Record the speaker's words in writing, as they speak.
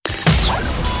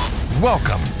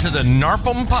Welcome to the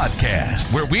NARPM Podcast,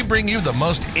 where we bring you the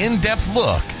most in-depth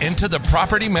look into the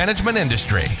property management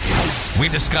industry. We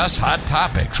discuss hot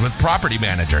topics with property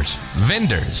managers,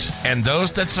 vendors, and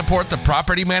those that support the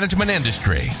property management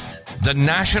industry. The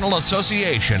National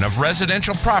Association of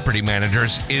Residential Property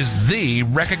Managers is the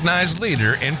recognized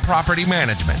leader in property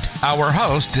management. Our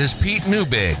host is Pete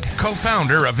Neubig,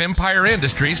 co-founder of Empire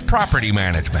Industries Property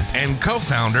Management and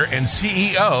co-founder and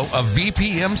CEO of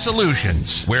VPM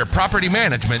Solutions, where property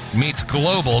management meets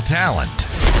global talent.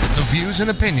 The views and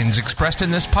opinions expressed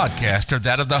in this podcast are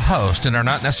that of the host and are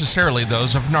not necessarily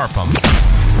those of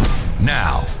NARPM.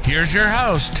 Now, here's your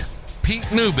host, Pete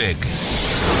Neubig.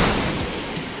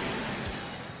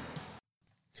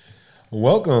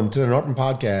 Welcome to the NARPM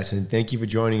Podcast, and thank you for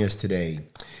joining us today.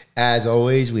 As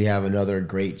always, we have another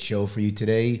great show for you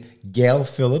today. Gail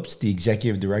Phillips, the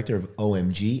Executive Director of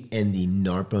OMG and the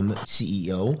NARPM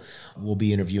CEO, will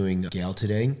be interviewing Gail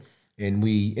today. And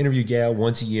we interview Gail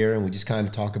once a year, and we just kind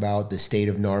of talk about the state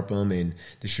of NARPM and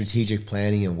the strategic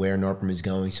planning and where NARPM is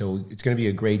going. So it's going to be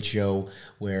a great show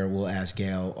where we'll ask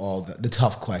Gail all the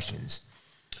tough questions.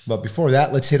 But before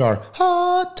that, let's hit our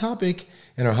hot topic.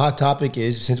 And our hot topic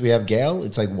is, since we have Gail,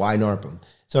 it's like, why NARPM?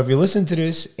 So if you listen to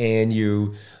this and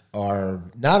you are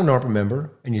not a NARPM member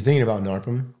and you're thinking about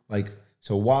NARPM, like,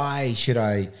 so why should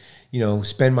I,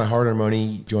 spend my hard-earned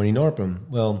money joining NARPM?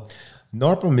 Well,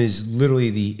 NARPM is literally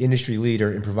the industry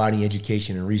leader in providing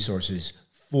education and resources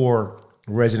for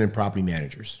resident property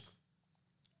managers.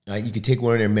 You can take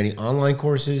one of their many online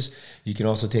courses. You can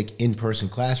also take in-person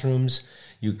classrooms.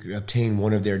 You can obtain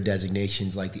one of their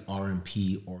designations like the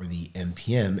RMP or the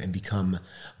NPM and become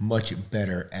much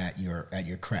better at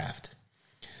your craft.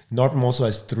 NARPM also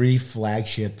has 3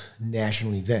 flagship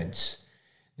national events.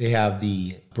 They have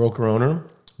the broker owner,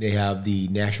 they have the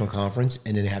national conference,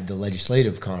 and then they have the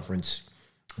legislative conference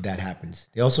that happens.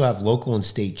 They also have local and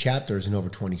state chapters in over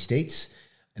 20 states,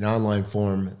 an online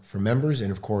forum for members,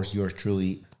 and of course, yours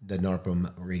truly, the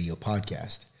NARPM Radio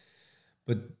Podcast.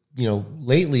 But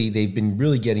lately they've been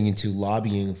really getting into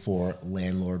lobbying for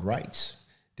landlord rights.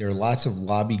 There are lots of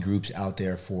lobby groups out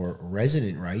there for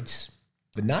resident rights,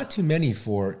 but not too many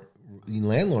for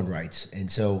landlord rights.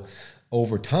 And so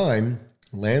over time,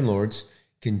 landlords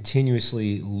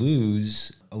continuously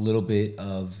lose a little bit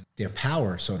of their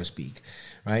power, so to speak,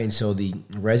 right? And so the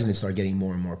residents start getting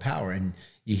more and more power. And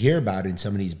you hear about it in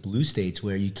some of these blue states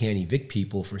where you can't evict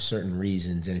people for certain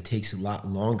reasons, and it takes a lot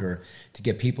longer to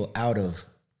get people out of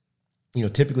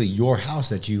typically your house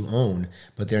that you own,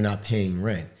 but they're not paying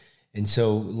rent. And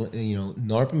so,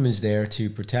 NARPM is there to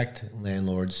protect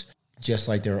landlords, just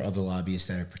like there are other lobbyists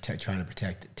that are trying to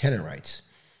protect tenant rights.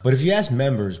 But if you ask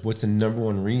members what's the number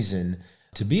one reason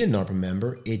to be a NARPM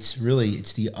member, it's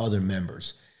the other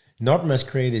members. NARPM has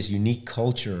created this unique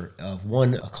culture of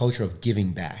a culture of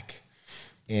giving back.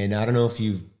 And I don't know if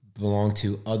you belong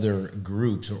to other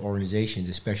groups or organizations,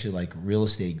 especially like real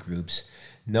estate groups.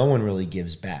 No one really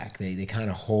gives back. They kind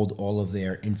of hold all of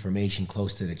their information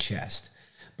close to the chest.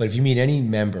 But if you meet any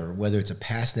member, whether it's a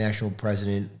past national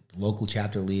president, local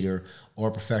chapter leader,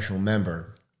 or professional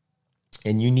member,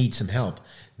 and you need some help,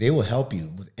 they will help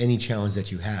you with any challenge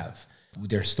that you have.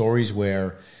 There are stories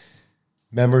where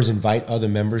members invite other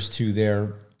members to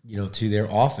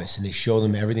their office, and they show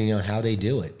them everything on how they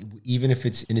do it, even if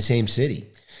it's in the same city.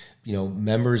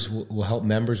 Members will help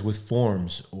members with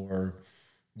forms or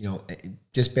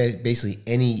just basically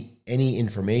any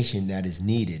information that is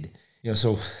needed.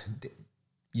 So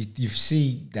you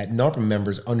see that NARPM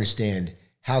members understand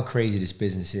how crazy this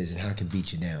business is and how it can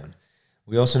beat you down.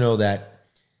 We also know that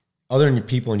other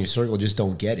people in your circle just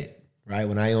don't get it, right?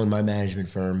 When I owned my management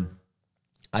firm,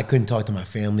 I couldn't talk to my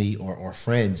family or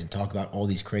friends and talk about all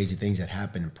these crazy things that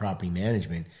happen in property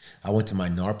management. I went to my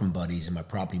NARPM buddies and my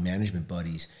property management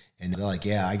buddies, and they're like,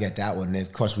 yeah, I get that one. And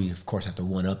of course, we have to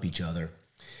one-up each other.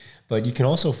 But you can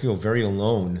also feel very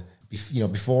alone.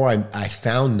 Before I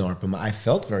found NARPM, I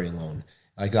felt very alone.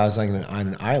 Like I was like on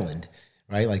an island,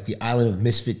 right? Like the island of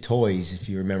misfit toys, if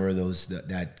you remember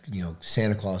that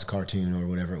Santa Claus cartoon or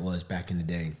whatever it was back in the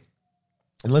day.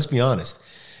 And let's be honest,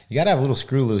 you got to have a little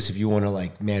screw loose if you want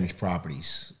to manage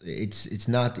properties. It's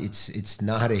not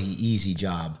a easy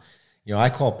job. I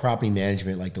call property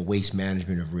management like the waste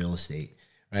management of real estate.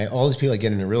 Right, all these people that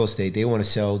get into real estate, they want to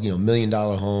sell, $1 million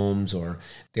homes, or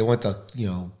they want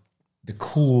the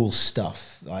cool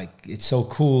stuff. Like, it's so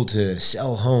cool to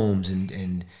sell homes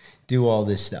and do all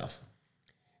this stuff.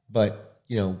 But,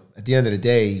 at the end of the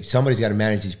day, somebody's got to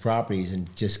manage these properties,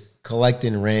 and just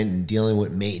collecting rent and dealing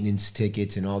with maintenance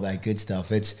tickets and all that good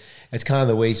stuff. It's kind of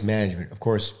the waste management. Of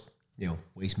course,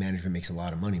 waste management makes a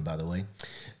lot of money, by the way.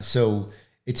 So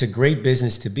it's a great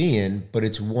business to be in, but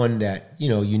it's one that,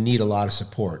 you need a lot of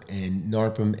support, and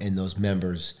NARPM and those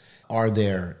members are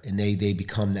there, and they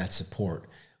become that support,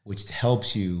 which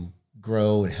helps you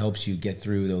grow and helps you get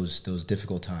through those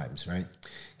difficult times, right?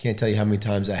 Can't tell you how many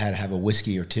times I had to have a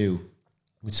whiskey or two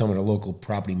with some of the local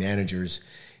property managers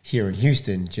here in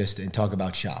Houston and talk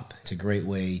about shop. It's a great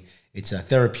way. It's a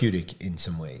therapeutic in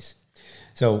some ways.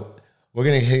 So we're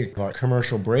going to hit our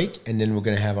commercial break, and then we're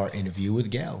going to have our interview with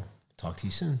Gail. Talk to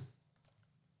you soon.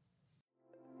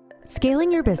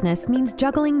 Scaling your business means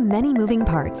juggling many moving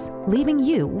parts, leaving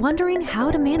you wondering how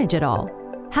to manage it all.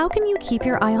 How can you keep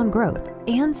your eye on growth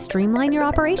and streamline your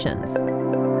operations?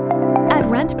 At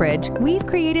RentBridge, we've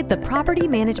created the Property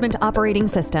Management Operating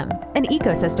System, an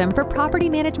ecosystem for property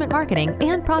management marketing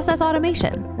and process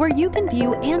automation, where you can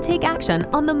view and take action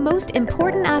on the most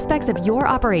important aspects of your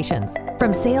operations,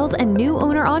 from sales and new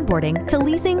owner onboarding to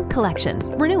leasing,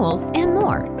 collections, renewals, and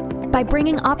more. By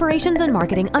bringing operations and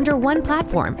marketing under one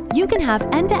platform, you can have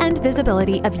end-to-end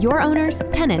visibility of your owners,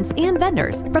 tenants, and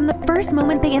vendors from the first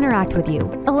moment they interact with you,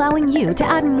 allowing you to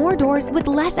add more doors with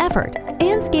less effort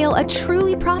and scale a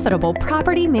truly profitable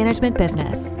property management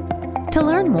business. To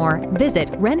learn more, visit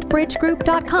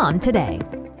rentbridgegroup.com today.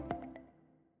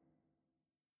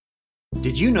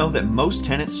 Did you know that most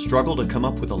tenants struggle to come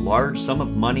up with a large sum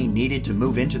of money needed to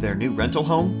move into their new rental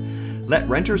home? Let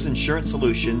Renters Insurance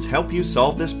Solutions help you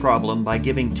solve this problem by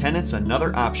giving tenants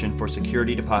another option for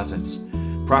security deposits.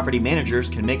 Property managers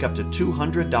can make up to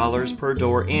 $200 per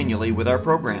door annually with our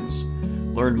programs.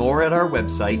 Learn more at our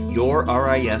website,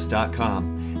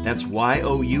 yourris.com. That's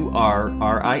YOURRIS.com.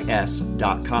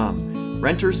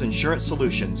 Renters Insurance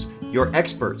Solutions, your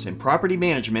experts in property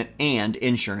management and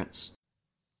insurance.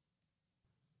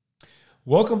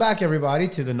 Welcome back, everybody,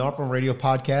 to the NARPM Radio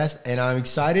podcast, and I'm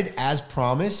excited, as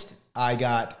promised. I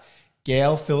got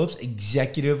Gail Phillips,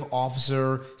 Executive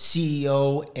Officer,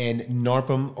 CEO, and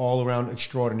NARPM all-around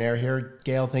extraordinaire here.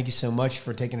 Gail, thank you so much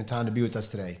for taking the time to be with us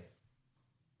today.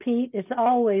 Pete, it's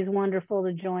always wonderful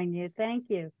to join you. Thank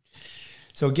you.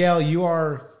 So, Gail, you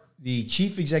are the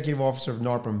Chief Executive Officer of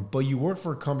NARPM, but you work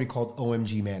for a company called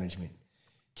OMG Management.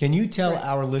 Can you tell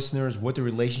our listeners what the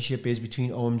relationship is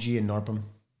between OMG and NARPM?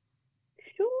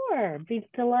 Sure, be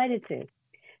delighted to.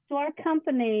 So our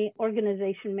company,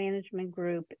 Organization Management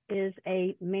Group, is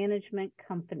a management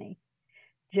company.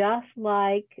 Just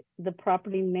like the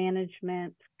property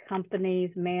management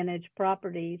companies manage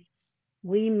properties,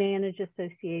 we manage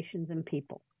associations and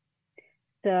people.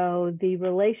 So the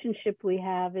relationship we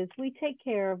have is we take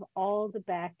care of all the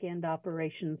back-end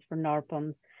operations for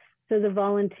NARPM so the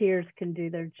volunteers can do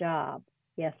their job.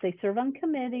 Yes, they serve on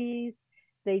committees,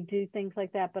 they do things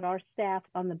like that, but our staff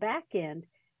on the back end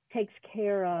takes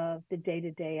care of the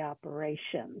day-to-day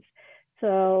operations.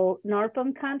 So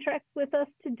NARPM contracts with us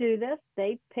to do this.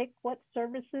 They pick what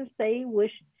services they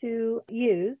wish to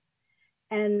use.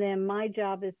 And then my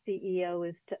job as CEO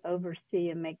is to oversee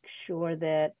and make sure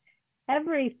that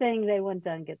everything they want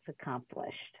done gets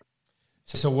accomplished.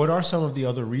 So what are some of the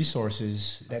other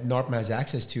resources that NARPM has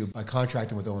access to by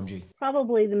contracting with OMG?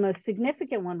 Probably the most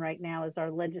significant one right now is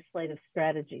our Legislative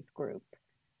Strategies Group,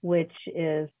 which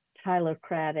is Tyler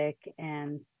Craddock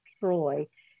and Troy,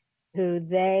 who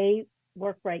they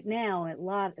work right now a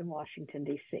lot in Washington,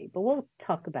 D.C., but we'll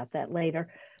talk about that later.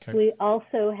 Okay. We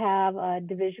also have a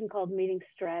division called Meeting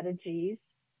Strategies,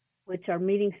 which our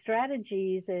Meeting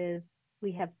Strategies is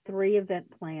we have 3 event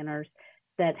planners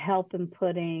that help in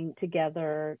putting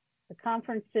together the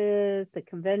conferences, the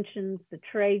conventions, the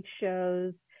trade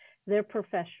shows. They're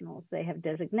professionals. They have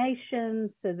designations,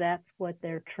 so that's what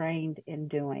they're trained in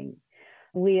doing.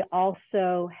 We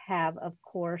also have, of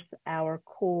course, our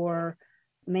core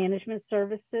management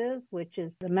services, which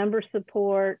is the member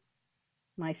support,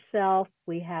 myself.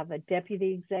 We have a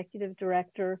deputy executive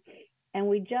director, and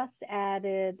we just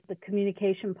added the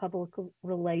communication public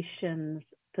relations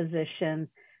position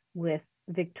with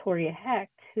Victoria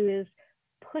Hecht, who is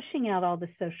pushing out all the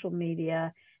social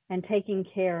media and taking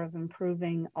care of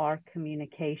improving our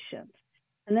communications.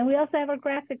 And then we also have our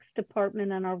graphics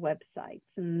department and our websites,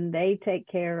 and they take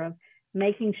care of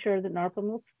making sure that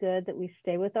NARPM looks good, that we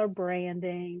stay with our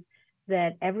branding,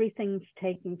 that everything's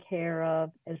taken care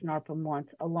of as NARPM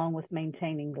wants, along with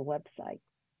maintaining the website.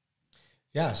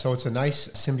 Yeah, so it's a nice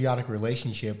symbiotic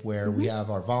relationship where we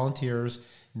have our volunteers,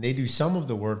 and they do some of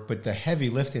the work, but the heavy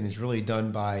lifting is really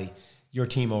done by your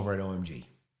team over at OMG.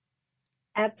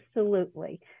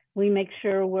 Absolutely. We make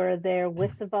sure we're there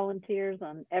with the volunteers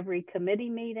on every committee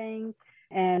meeting.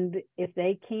 And if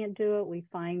they can't do it, we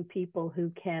find people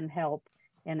who can help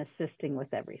in assisting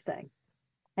with everything.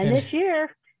 And this year,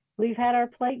 we've had our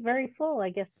plate very full. I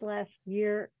guess the last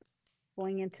year,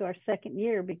 going into our second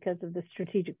year because of the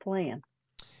strategic plan.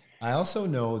 I also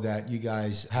know that you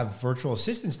guys have virtual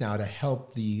assistants now to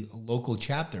help the local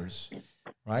chapters,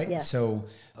 right? Yes. So,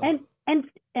 and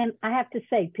I have to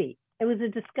say, Pete, it was a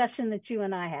discussion that you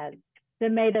and I had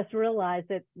that made us realize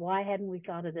that why hadn't we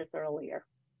thought of this earlier?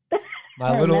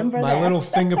 My little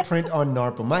fingerprint on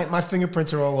NARPM. My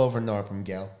fingerprints are all over NARPM,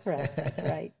 Gail. Right,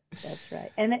 that's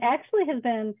right. And it actually has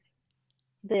been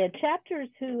the chapters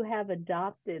who have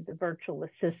adopted the virtual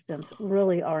assistants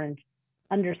really are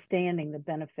understanding the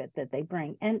benefit that they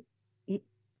bring. And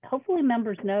hopefully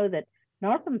members know that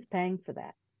NARPM's paying for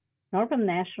that. NARPM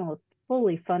National is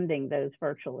fully funding those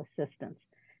virtual assistants.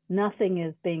 Nothing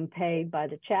is being paid by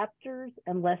the chapters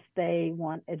unless they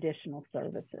want additional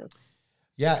services.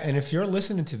 Yeah, and if you're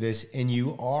listening to this and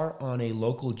you are on a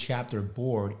local chapter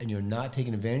board and you're not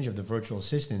taking advantage of the virtual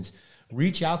assistants,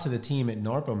 reach out to the team at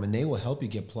NARPM and they will help you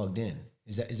get plugged in.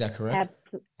 Is that correct?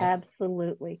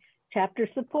 Absolutely. Chapter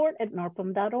support at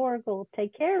narpm.org will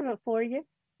take care of it for you.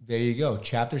 There you go.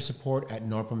 Chapter support at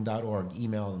narpm.org.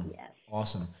 Email them. Yes.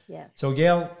 Awesome. Yes. So,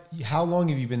 Gail, how long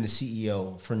have you been the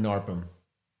CEO for NARPM?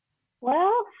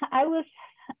 Well,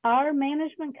 our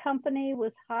management company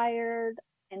was hired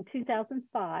in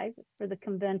 2005 for the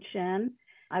convention.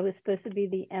 I was supposed to be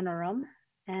the interim.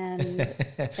 And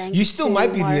you still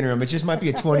might be the interim. It just might be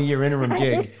a 20-year interim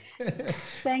gig.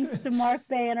 Thanks to Mark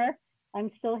Banner,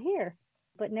 I'm still here.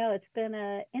 But no, it's been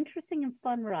an interesting and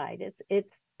fun ride. It's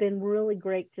been really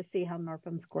great to see how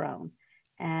NARPM's grown.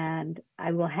 And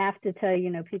I will have to tell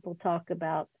you, people talk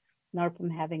about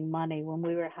NARPM having money. When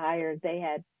we were hired, they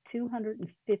had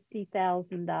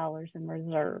 $250,000 in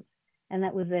reserves, and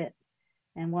that was it.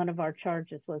 And one of our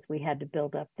charges was we had to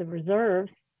build up the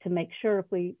reserves to make sure if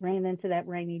we ran into that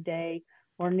rainy day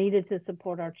or needed to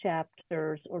support our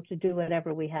chapters or to do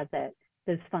whatever, we had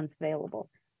those funds available.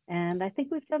 And I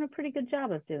think we've done a pretty good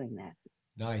job of doing that.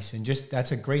 Nice. And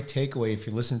that's a great takeaway if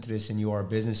you listen to this and you are a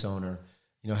business owner.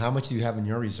 How much do you have in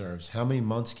your reserves? How many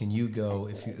months can you go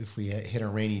if we hit a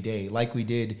rainy day like we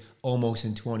did almost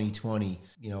in 2020,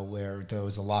 where there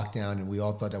was a lockdown and we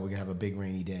all thought that we were going to have a big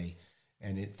rainy day.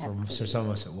 And for some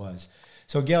of us it was.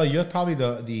 So, Gail, you're probably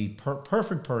the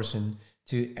perfect person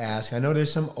to ask. I know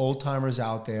there's some old timers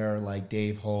out there like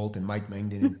Dave Holt and Mike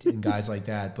Mengden and guys like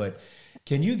that, but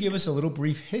can you give us a little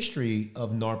brief history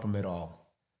of NARPM at all?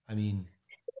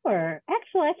 Sure.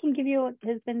 Actually, I can give you what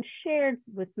has been shared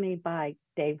with me by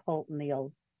Dave Holt and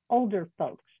the older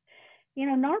folks.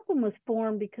 NARPM was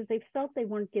formed because they felt they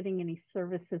weren't getting any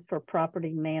services for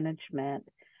property management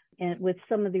and with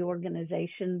some of the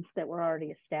organizations that were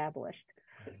already established.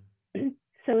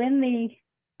 So in the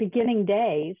beginning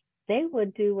days, they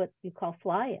would do what you call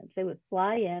fly-ins. They would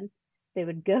fly in, they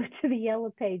would go to the yellow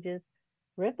pages,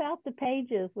 rip out the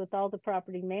pages with all the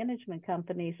property management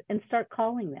companies and start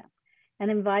calling them and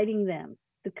inviting them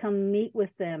to come meet with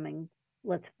them and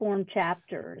let's form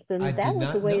chapters. And that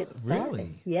was the way it started.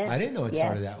 Really? Yes. I didn't know it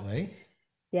started that way.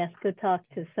 Yes, go talk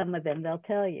to some of them. They'll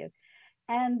tell you.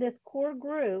 And this core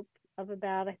group of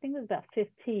about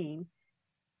 15,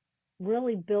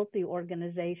 really built the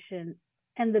organization.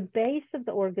 And the base of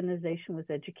the organization was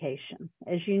education.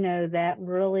 As you know, that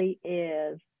really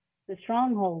is the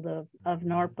stronghold of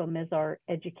NARPM is our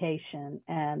education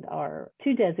and our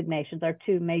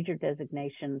two major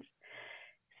designations.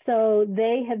 So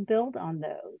they have built on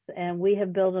those, and we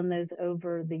have built on those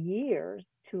over the years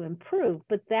to improve.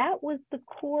 But that was the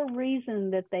core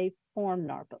reason that they formed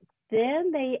NARPM.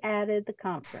 Then they added the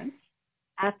conference.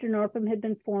 After NARPM had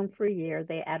been formed for a year,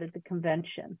 they added the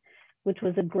convention, which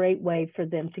was a great way for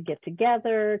them to get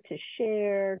together, to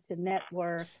share, to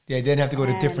network. They didn't have to go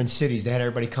to different cities. They had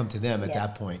everybody come to them at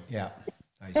that point. Yeah,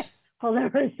 nice. Well, there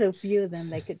were so few of them,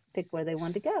 they could pick where they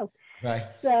wanted to go. Right.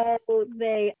 So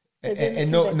they...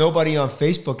 nobody on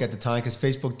Facebook at the time, because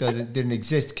Facebook didn't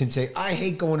exist, can say, I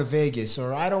hate going to Vegas,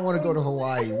 or I don't want to go to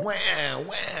Hawaii. Wah,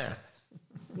 wah.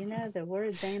 There were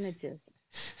advantages.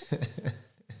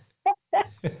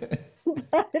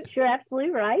 But you're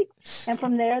absolutely right. And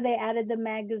from there, they added the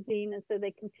magazine. And so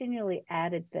they continually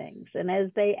added things. And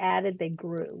as they added, they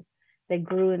grew. They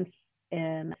grew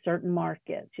in certain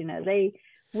markets. They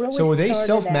really. So were they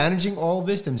self-managing all of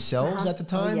this themselves at the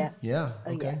time? Oh, yeah.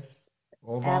 Okay. Yes.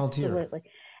 All volunteer. Absolutely.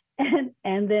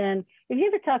 And then if you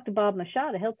ever talk to Bob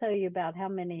Machado, he'll tell you about how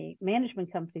many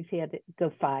management companies he had to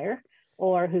go fire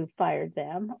or who fired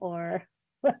them or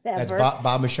whatever. That's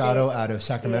Bob Machado out of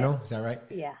Sacramento. Yeah. Is that right?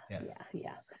 Yeah.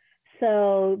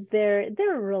 So there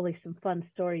are really some fun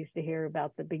stories to hear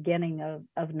about the beginning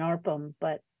of NARPM,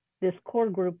 but this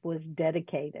core group was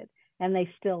dedicated, and they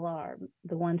still are.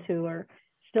 The ones who are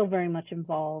still very much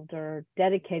involved or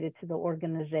dedicated to the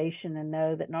organization and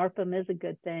know that NARPM is a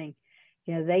good thing.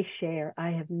 They share.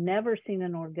 I have never seen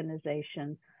an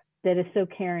organization that is so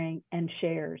caring and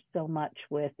shares so much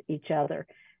with each other.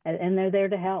 And they're there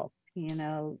to help.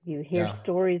 You hear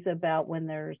stories about when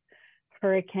there's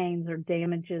hurricanes or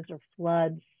damages or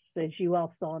floods, as you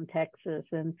all saw in Texas,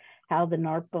 and how the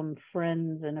NARPM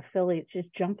friends and affiliates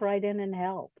just jump right in and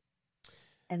help.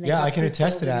 And I can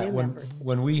attest to that.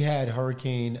 When we had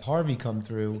Hurricane Harvey come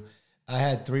through, I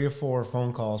had 3 or 4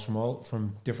 phone calls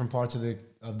from different parts of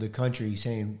the country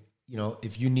saying,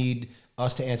 if you need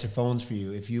us to answer phones for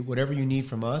you, whatever you need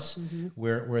from us,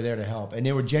 we're there to help. And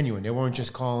they were genuine. They weren't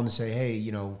just calling to say, hey,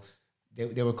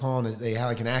 they were calling. They had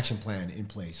like an action plan in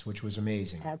place, which was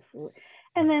amazing. Absolutely.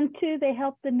 And then too, they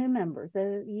help the new members.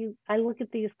 I look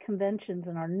at these conventions,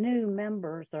 and our new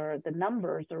members, or the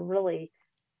numbers are really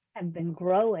have been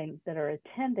growing that are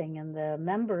attending, and the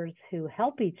members who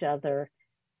help each other,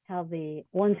 how the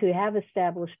ones who have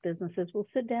established businesses will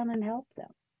sit down and help them.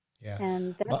 Yeah.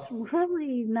 And that's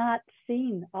really not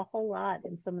seen a whole lot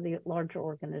in some of the larger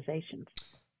organizations.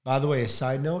 By the way, a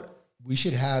side note, we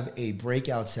should have a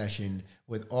breakout session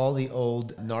with all the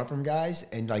old NARPM guys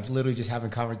and like literally just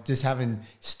having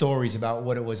stories about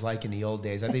what it was like in the old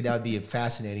days. I think that would be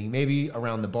fascinating. Maybe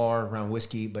around the bar, around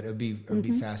whiskey, but it would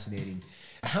be fascinating.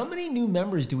 How many new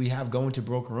members do we have going to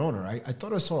broker owner? I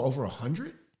thought I saw over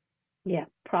 100. Yeah,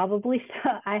 probably.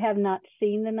 I have not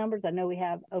seen the numbers. I know we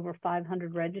have over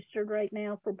 500 registered right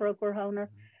now for broker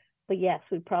owner, but yes,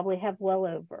 we probably have well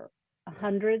over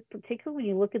 100, particularly when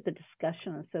you look at the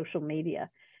discussion on social media.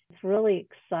 It's really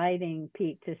exciting,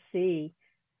 Pete, to see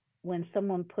when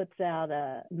someone puts out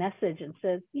a message and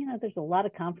says, there's a lot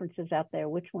of conferences out there.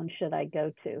 Which one should I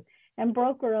go to? And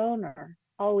broker owner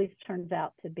always turns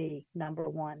out to be number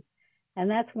one. And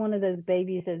that's one of those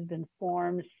babies that has been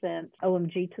formed since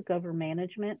OMG took over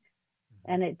management.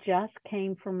 And it just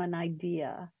came from an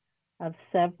idea of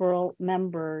several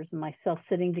members, myself,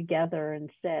 sitting together and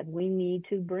said, we need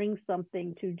to bring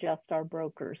something to just our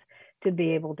brokers to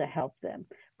be able to help them,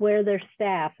 where their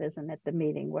staff isn't at the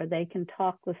meeting, where they can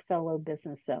talk with fellow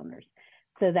business owners.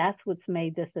 So that's what's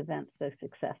made this event so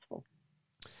successful.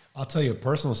 I'll tell you a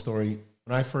personal story.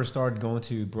 When I first started going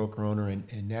to broker owner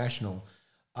and national,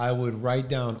 I would write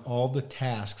down all the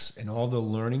tasks and all the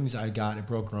learnings I got at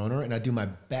broker owner, and I do my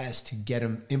best to get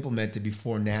them implemented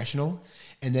before national.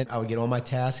 And then I would get all my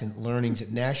tasks and learnings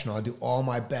at national. I do all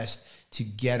my best to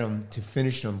get them, to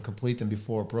finish them, complete them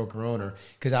before broker owner,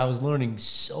 because I was learning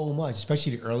so much,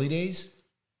 especially the early days.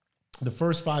 The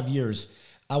first 5 years,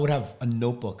 I would have a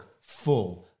notebook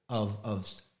full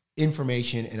of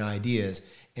information and ideas,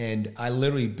 and I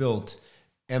literally built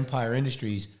Empire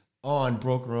Industries on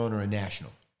broker owner and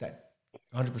national.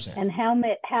 100%. And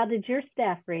how did your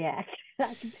staff react?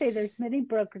 I can tell you there's many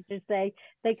brokers who say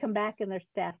they come back and their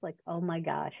staff's like, oh my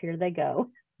gosh, here they go.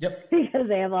 Yep. Because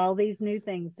they have all these new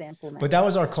things to implement. But that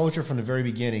was our culture from the very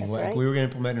beginning. That's like right. We were going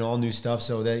to implement all new stuff.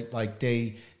 So I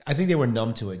think they were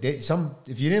numb to it.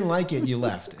 If you didn't like it, you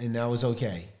left, and that was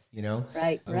okay.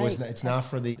 Right. It's not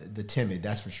for the timid.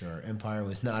 That's for sure. Empire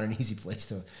was not an easy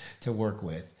place to work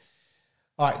with.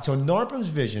 All right. So NARPM's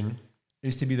vision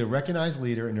is to be the recognized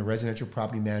leader in the residential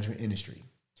property management industry.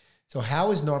 So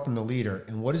how is NARPM the leader,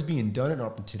 and what is being done at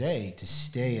NARPM today to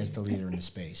stay as the leader in the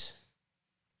space?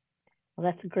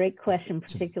 Well, that's a great question,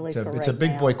 particularly for right now. It's a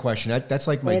big boy question. That's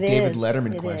like my David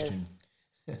Letterman question.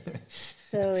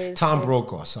 Tom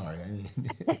Brokaw, sorry.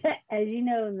 As you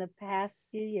know, in the past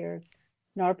few years,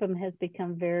 NARPM has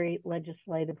become very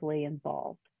legislatively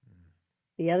involved.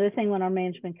 The other thing, when our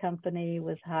management company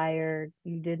was hired,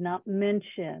 you did not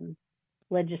mention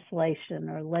legislation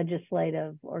or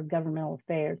legislative or governmental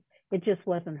affairs. It just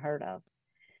wasn't heard of.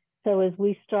 So as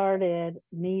we started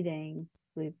meeting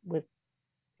with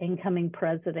incoming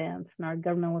presidents, and our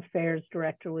governmental affairs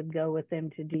director would go with them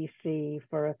to DC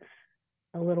for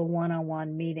a little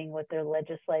one-on-one meeting with their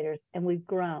legislators, and we've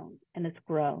grown, and it's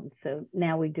grown. So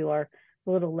now we do our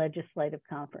little legislative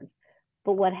conference.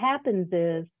 But what happens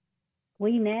is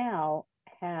we now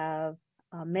have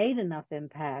made enough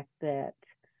impact that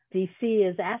DC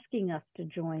is asking us to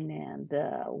join in.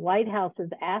 The White House is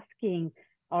asking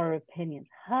our opinions.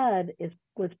 HUD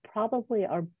was probably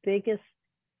our biggest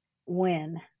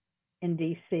win in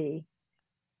DC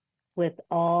with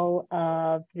all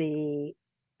of the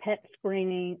pet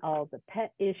screening, all the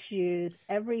pet issues,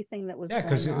 everything that was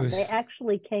going on. They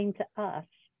actually came to us.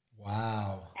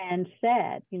 Wow. And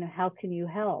said, how can you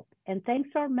help? And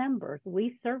thanks to our members,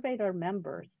 we surveyed our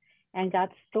members and got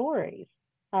stories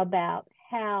about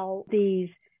how these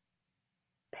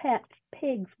pets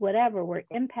pigs, whatever, were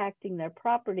impacting their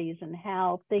properties and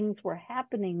how things were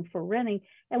happening for renting.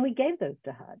 And we gave those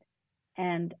to HUD.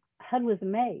 And HUD was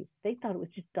amazed. They thought it was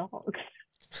just dogs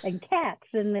and cats.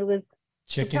 And it was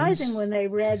Chickens. surprising when they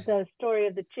read the story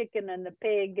of the chicken and the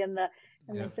pig and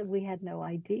Yep. they said, we had no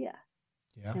idea.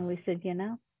 Yeah. And we said,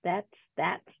 that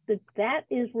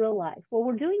is real life. Well,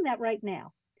 we're doing that right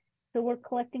now. So we're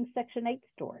collecting Section 8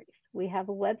 stories. We have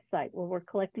a website where we're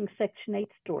collecting Section 8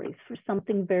 stories for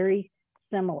something very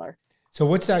similar. So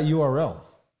what's that URL?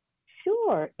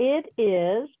 Sure. It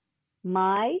is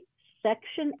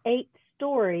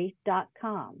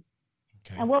mysection8story.com.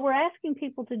 Okay. And what we're asking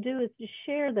people to do is to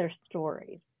share their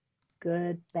stories,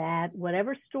 good, bad,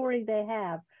 whatever story they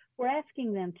have. We're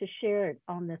asking them to share it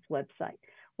on this website.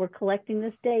 We're collecting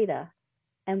this data,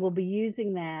 and we'll be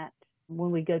using that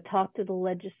when we go talk to the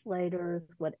legislators,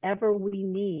 whatever we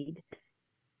need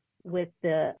with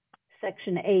the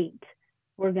Section 8,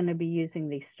 we're going to be using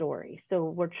these stories. So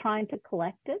we're trying to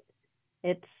collect it.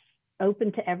 It's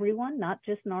open to everyone, not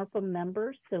just NARPM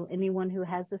members. So anyone who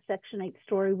has a Section 8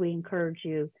 story, we encourage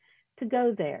you to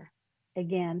go there.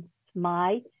 Again,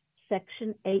 it's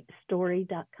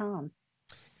mysection8story.com.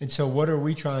 And so what are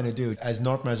we trying to do? As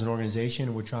NARPM, as an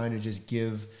organization, we're trying to just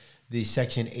give the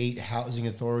Section 8 Housing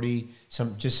Authority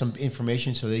some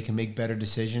information so they can make better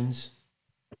decisions?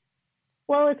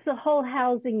 Well, it's the whole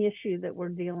housing issue that we're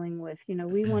dealing with.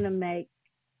 We want to make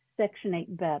Section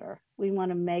 8 better. We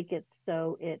want to make it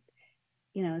so it,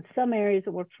 in some areas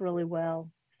it works really well.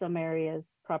 Some areas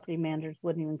property managers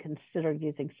wouldn't even consider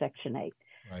using Section 8.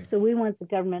 Right. So we want the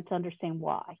government to understand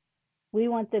why. We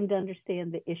want them to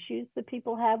understand the issues that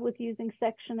people have with using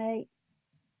Section 8.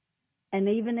 And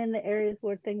even in the areas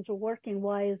where things are working,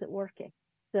 why is it working?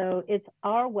 So it's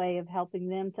our way of helping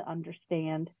them to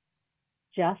understand,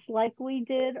 just like we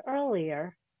did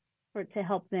earlier, to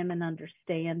help them in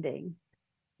understanding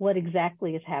what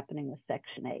exactly is happening with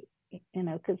Section 8,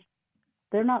 because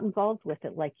they're not involved with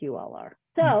it like you all are.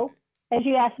 So as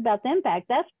you asked about the impact,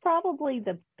 that's probably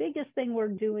the biggest thing we're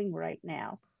doing right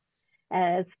now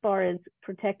as far as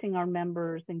protecting our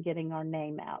members and getting our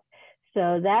name out.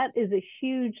 So that is a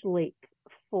huge leap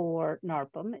for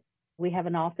NARPM. We have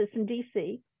an office in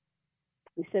D.C.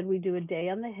 We said we do a day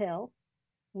on the Hill.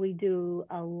 We do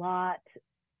a lot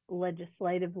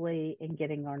legislatively in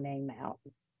getting our name out.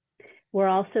 We're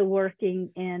also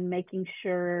working in making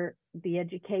sure the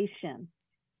education.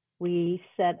 We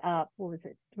set up,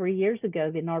 3 years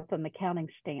ago, the NARPM accounting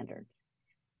standards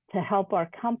to help our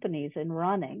companies in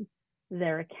running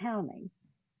their accounting.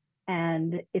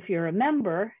 And if you're a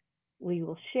member, we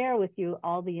will share with you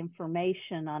all the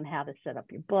information on how to set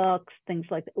up your books, things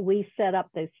like that. We set up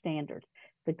those standards,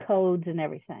 the codes and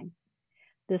everything.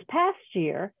 This past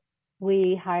year,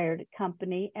 we hired a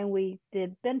company and we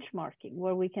did benchmarking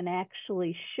where we can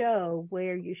actually show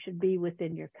where you should be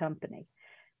within your company.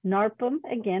 NARPM,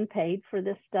 again, paid for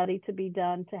this study to be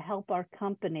done to help our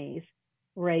companies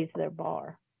raise their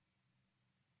bar.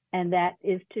 And that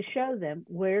is to show them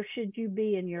where should you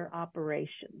be in your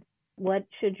operations? What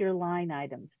should your line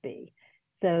items be?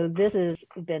 So this has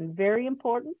been very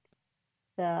important.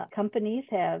 The companies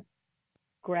have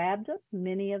grabbed it.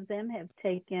 Many of them have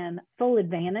taken full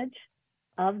advantage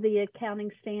of the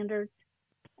accounting standards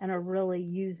and are really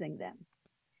using them.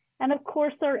 And of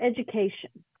course, our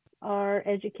education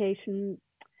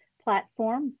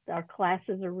platform, our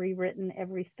classes are rewritten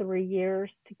every 3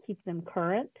 years to keep them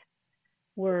current.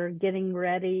 We're getting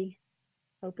ready,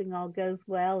 hoping all goes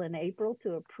well, in April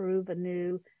to approve a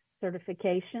new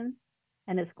certification,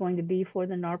 and it's going to be for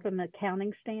the NARPM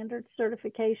accounting standards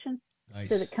certification. Nice.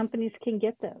 So that companies can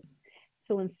get those.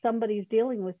 So when somebody's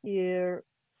dealing with you,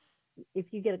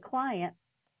 if you get a client,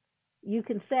 you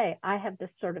can say, I have this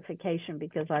certification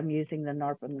because I'm using the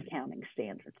NARPM accounting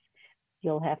standards.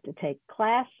 You'll have to take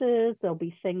classes. There'll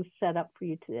be things set up for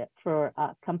you for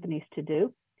companies to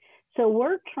do. So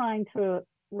we're trying to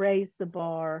raise the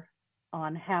bar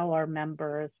on how our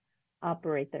members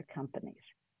operate their companies.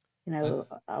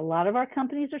 A lot of our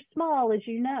companies are small, as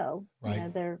you know.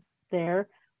 Right. They're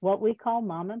what we call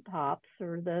mom and pops,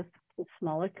 or the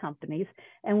smaller companies,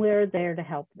 and we're there to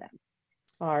help them.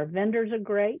 Our vendors are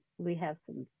great. We have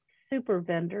some super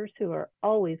vendors who are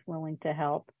always willing to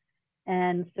help.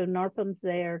 And so NARPM's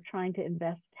there trying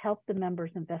to help the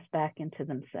members invest back into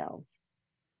themselves.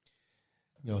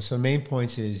 So main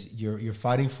points is you're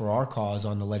fighting for our cause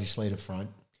on the legislative front.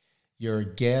 You're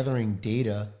gathering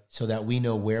data so that we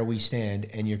know where we stand,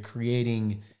 and you're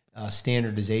creating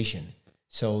standardization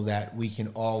so that we can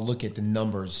all look at the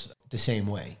numbers the same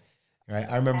way, Right.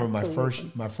 I remember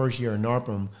Absolutely. my first year in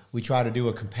NARPM, we tried to do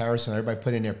a comparison. Everybody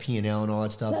put in their P&L and all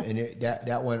that stuff, and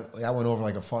that went over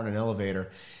like a fart in an elevator.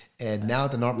 And now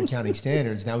at the NARPM accounting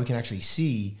standards, now we can actually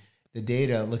see the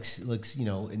data looks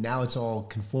and now it's all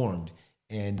conformed,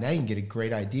 and now you can get a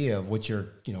great idea of what your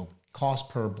cost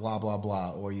per blah blah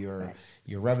blah, or your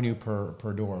revenue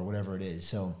per door, or whatever it is.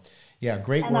 So, yeah,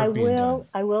 great And work being done.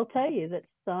 I will tell you that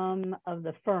some of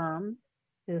the firms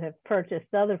who have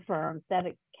purchased other firms, that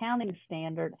accounting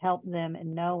standard helped them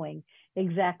in knowing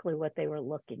exactly what they were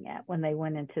looking at when they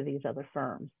went into these other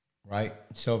firms. Right.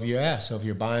 So if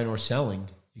you're buying or selling,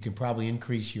 you can probably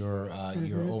increase your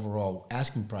overall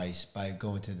asking price by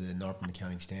going to the NARPM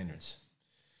accounting standards.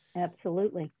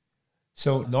 Absolutely.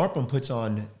 So NARPM puts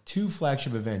on 2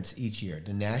 flagship events each year,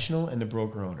 the National and the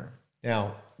Broker Owner.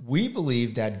 Now, we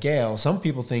believe that Gail, some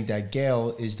people think that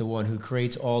Gail is the one who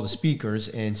creates all the speakers.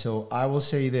 And so I will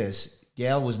say this,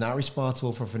 Gail was not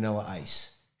responsible for Vanilla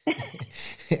Ice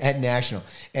at National.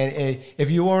 And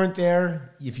if you weren't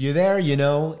there, if you're there,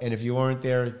 and if you weren't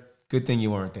there, good thing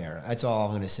you weren't there. That's all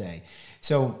I'm going to say.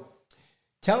 So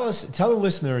tell the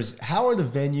listeners, how are the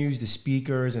venues, the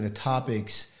speakers, and the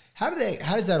topics, how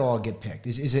does that all get picked?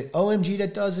 Is it OMG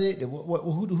that does it?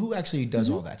 Who actually does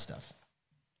all that stuff?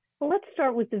 Well, let's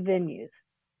start with the venues.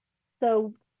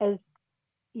 So as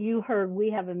you heard, we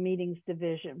have a meetings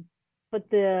division, but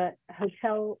the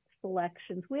hotel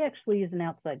selections, we actually use an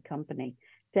outside company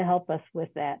to help us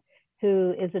with that,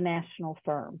 who is a national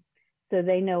firm. So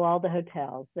they know all the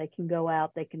hotels. They can go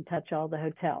out, they can touch all the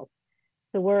hotels.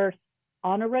 So we're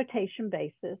on a rotation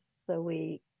basis. So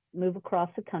we move across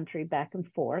the country back and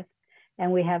forth,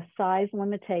 and we have size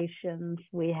limitations.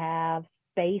 We have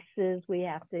spaces we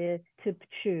have to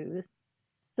choose.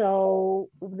 So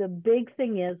the big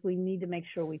thing is we need to make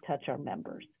sure we touch our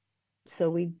members. So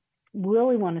we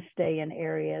really want to stay in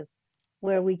areas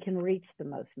where we can reach the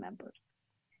most members.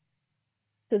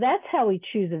 So that's how we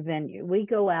choose a venue. We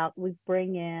go out, we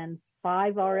bring in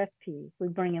 5 RFPs, we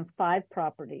bring in 5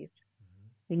 properties,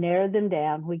 we narrow them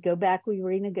down, we go back, we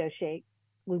renegotiate,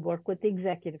 we work with the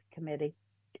executive committee,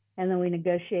 and then we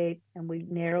negotiate and we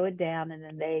narrow it down, and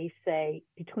then they say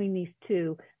between these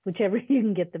 2, whichever you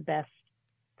can get the best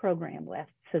program with.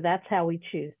 So that's how we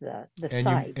choose the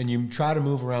site. And you try to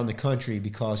move around the country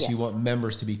because you want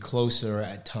members to be closer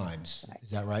at times. Right. Is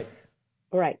that right?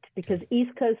 Right, because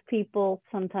East Coast people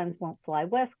sometimes won't fly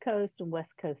West Coast and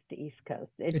West Coast to East Coast.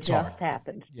 It's just hard.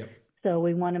 Happens. Yep. So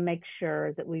we want to make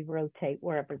sure that we rotate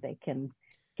wherever they can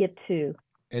get to.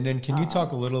 And then can you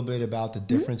talk a little bit about the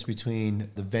difference between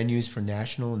the venues for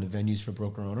national and the venues for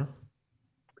broker owner?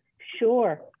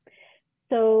 Sure.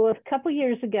 So a couple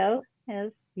years ago,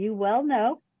 as you well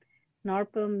know,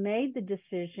 NARPM made the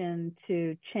decision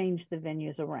to change the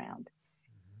venues around.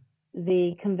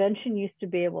 The convention used to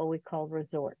be what we call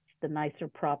resorts, the nicer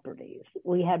properties.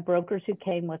 We had brokers who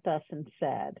came with us and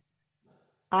said,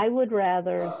 I would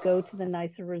rather go to the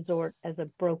nicer resort as a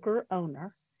broker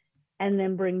owner and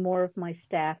then bring more of my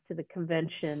staff to the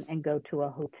convention and go to a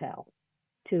hotel,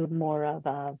 to more of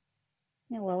a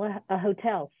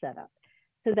hotel setup.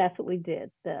 So that's what we did.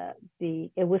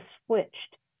 It was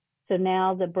switched. So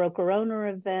now the broker owner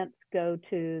events go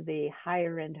to the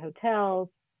higher end hotels,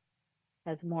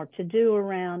 has more to do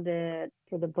around it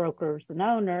for the brokers and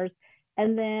owners.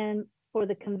 And then for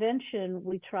the convention,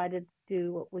 we try to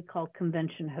do what we call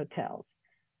convention hotels.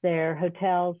 They're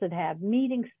hotels that have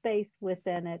meeting space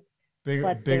within it.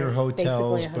 Bigger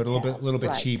hotels, but a little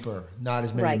bit cheaper, not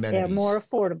as many amenities. They're more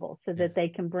affordable so that they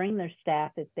can bring their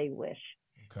staff if they wish.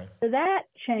 Okay. So that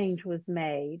change was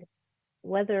made.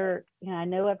 Whether, I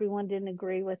know everyone didn't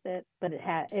agree with it, but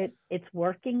it's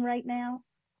working right now.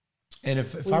 And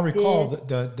if I recall,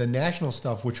 the national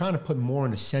stuff, we're trying to put more in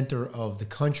the center of the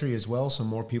country as well, so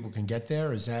more people can get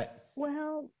there. Is that?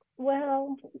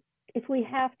 Well, if we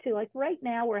have to, like right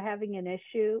now, we're having an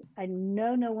issue. I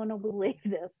know no one will believe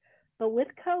this, but with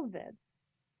COVID,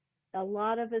 a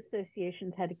lot of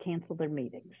associations had to cancel their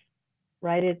meetings,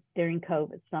 right, during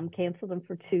COVID. Some canceled them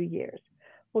for 2 years.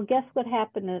 Well, guess what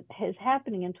is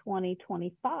happening in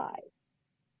 2025?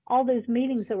 All those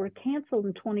meetings that were canceled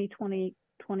in 2020,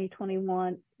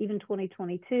 2021, even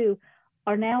 2022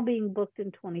 are now being booked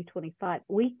in 2025.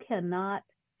 We cannot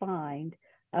find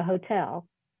a hotel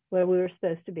where we were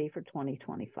supposed to be for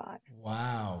 2025.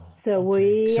 Wow. So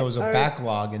it was a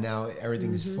backlog and now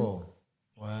everything is full.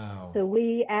 Wow. So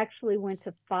we actually went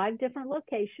to 5 different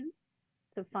locations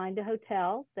to find a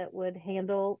hotel that would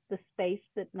handle the space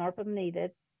that NARPM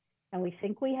needed. And we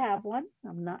think we have one.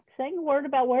 I'm not saying a word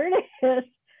about where it is.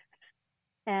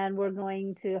 And we're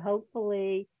going to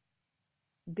hopefully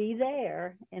be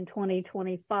there in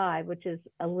 2025, which is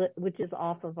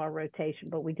off of our rotation,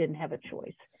 but we didn't have a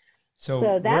choice.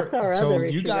 So that's our other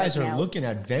issue. So you guys right are now. looking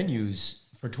at venues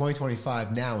for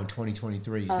 2025 now in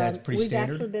 2023. Is that pretty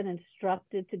standard? We've actually been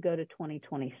instructed to go to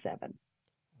 2027.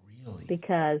 Really?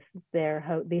 Because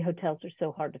the hotels are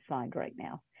so hard to find right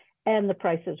now, and the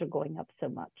prices are going up so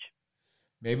much.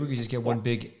 Maybe we could just get one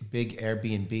big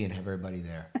Airbnb and have everybody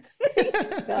there.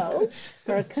 Go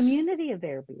for a community of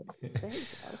Airbnb. There you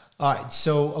go. All right.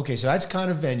 So that's kind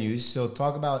of venues. So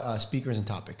talk about speakers and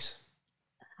topics.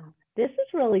 This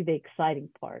is really the exciting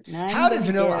part. How did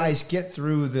Vanilla Ice get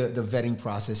through the vetting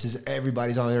process? Is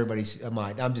everybody's on everybody's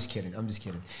mind? I'm just kidding.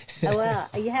 Well,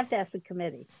 you have to ask the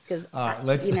committee because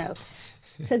let's.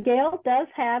 So Gail does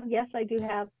have, yes, I do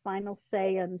have final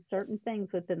say on certain things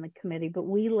within the committee, but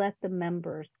we let the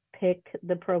members pick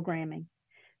the programming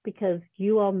because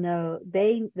you all know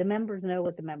the members know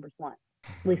what the members want.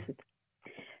 At least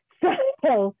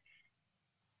so.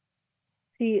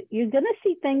 You're going to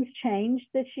see things change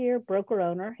this year. Broker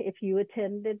owner, if you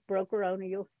attended broker owner,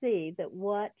 you'll see that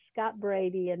what Scott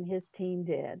Brady and his team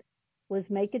did was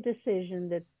make a decision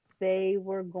that they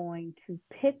were going to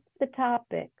pick the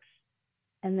topics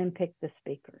and then pick the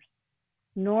speakers.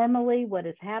 Normally, what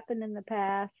has happened in the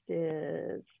past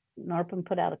is NARPM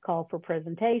put out a call for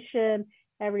presentation.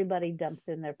 Everybody dumps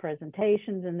in their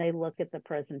presentations and they look at the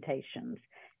presentations.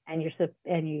 And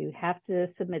you have to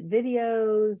submit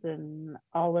videos and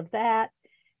all of that.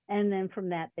 And then from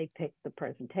that, they pick the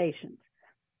presentations.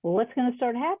 Well, what's going to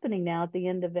start happening now at the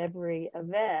end of every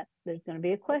event, there's going to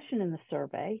be a question in the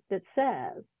survey that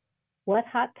says, what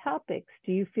hot topics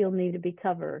do you feel need to be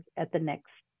covered at the next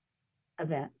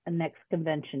event, the next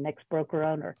convention, next broker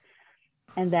owner?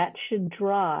 And that should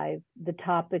drive the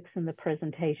topics and the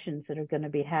presentations that are going to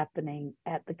be happening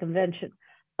at the convention.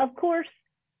 Of course,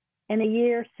 in a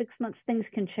year, 6 months, things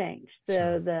can change.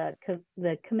 So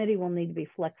the committee will need to be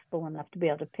flexible enough to be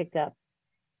able to pick up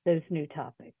those new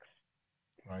topics.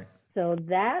 Right. So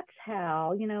that's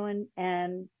how,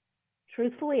 and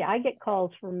truthfully, I get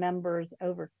calls from members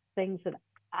over things that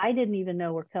I didn't even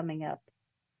know were coming up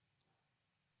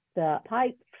the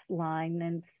pipeline.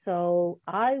 And so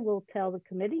I will tell the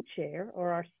committee chair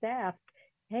or our staff,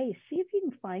 hey, see if you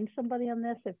can find somebody on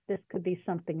this, if this could be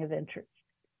something of interest.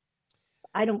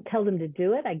 I don't tell them to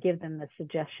do it. I give them the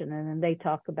suggestion and then they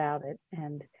talk about it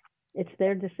and it's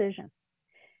their decision.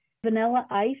 Vanilla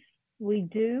Ice, we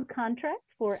do contract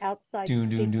for outside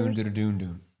speakers.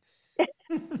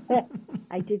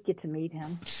 I did get to meet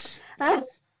him.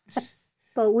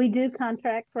 But we do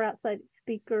contract for outside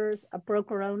speakers, a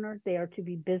broker owner. They are to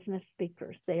be business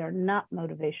speakers. They are not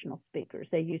motivational speakers.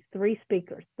 They use 3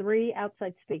 speakers, 3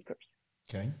 outside speakers.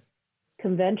 Okay.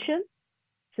 Convention.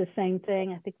 It's the same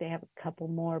thing. I think they have a couple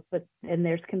more, and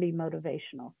theirs can be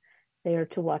motivational. They are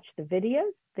to watch the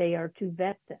videos. They are to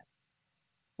vet them.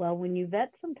 Well, when you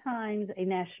vet sometimes a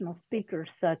national speaker,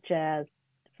 such as,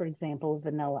 for example,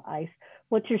 Vanilla Ice,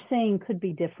 what you're seeing could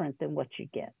be different than what you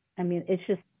get. I mean, it's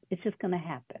just going to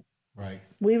happen. Right.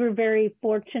 We were very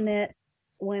fortunate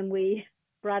when we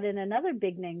brought in another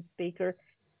big name speaker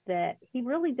that he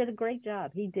really did a great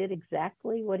job. He did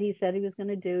exactly what he said he was going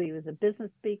to do. He was a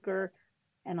business speaker.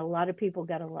 And a lot of people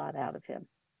got a lot out of him.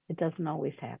 It doesn't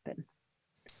always happen.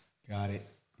 Got it.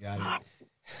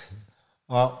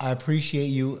 Well, I appreciate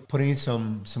you putting in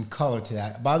some color to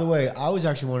that. By the way, I was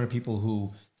actually one of the people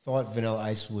who thought Vanilla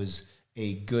Ice was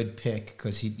a good pick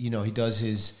because he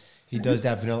does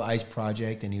that Vanilla Ice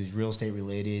project and he was real estate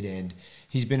related and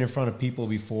he's been in front of people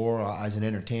before as an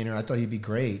entertainer. I thought he'd be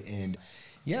great. And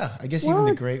yeah, I guess even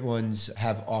the great ones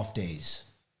have off days.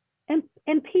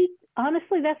 And Pete,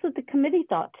 honestly, that's what the committee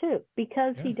thought too,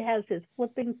 because he has his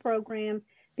flipping program,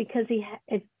 because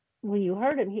when you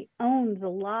heard him, he owns a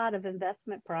lot of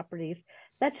investment properties.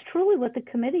 That's truly what the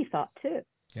committee thought too.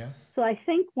 Yeah. So I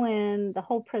think when the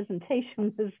whole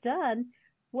presentation was done,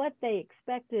 what they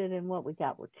expected and what we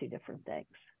got were 2 different things.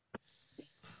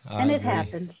 And it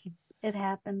happens. It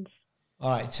happens.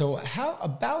 All right. So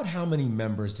how many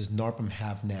members does NARPM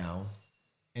have now?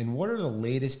 And what are the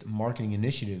latest marketing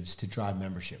initiatives to drive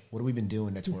membership? What have we been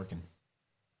doing that's working?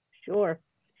 Sure.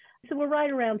 So we're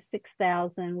right around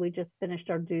 6,000. We just finished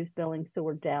our dues billing, so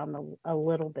we're down a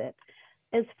little bit.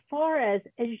 As far as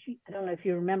I don't know if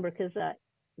you remember, because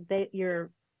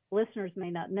your listeners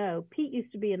may not know, Pete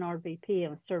used to be an RVP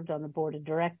and served on the board of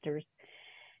directors.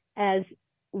 As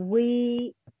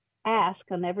we ask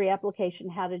on every application,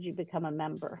 how did you become a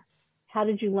member? How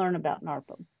did you learn about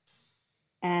NARPM?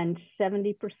 And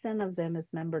 70% of them is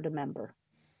member to member.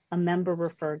 A member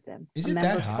referred them. Is it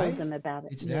that high? Told them about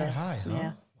it. It's that high, huh?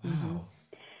 Yeah. Wow.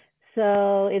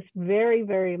 So it's very,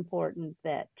 very important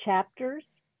that chapters,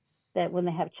 that when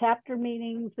they have chapter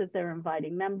meetings, that they're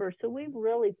inviting members. So we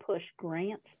really push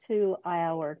grants to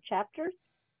our chapters.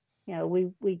 You know,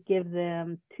 we give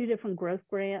them 2 different growth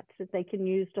grants that they can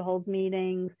use to hold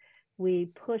meetings. We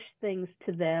push things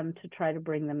to them to try to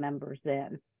bring the members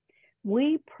in.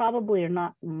 We probably are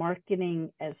not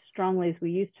marketing as strongly as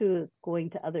we used to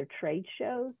going to other trade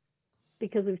shows,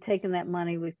 because we've taken that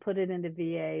money, we've put it into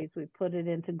VAs, we've put it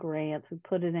into grants, we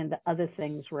put it into other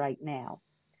things right now.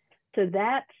 So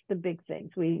that's the big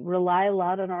things. We rely a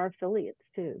lot on our affiliates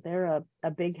too. They're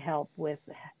a big help with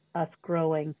us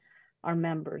growing our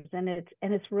members. And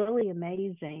it's really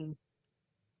amazing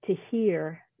to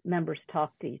hear members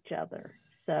talk to each other.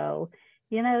 So,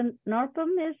 you know,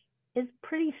 NARPM is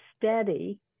pretty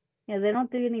steady. You know, they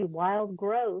don't do any wild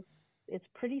growth. It's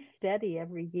pretty steady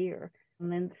every year.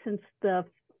 And then since the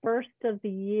first of the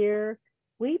year,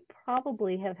 we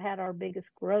probably have had our biggest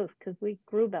growth because we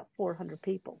grew about 400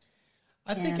 people.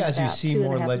 I think as you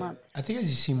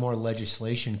see more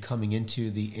legislation coming into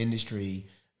the industry,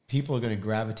 people are going to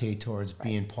gravitate towards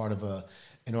being part of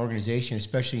an organization,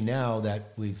 especially now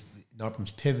that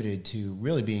NARPM's pivoted to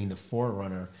really being the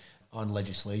forerunner on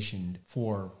legislation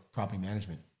for property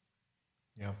management.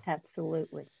 Yeah,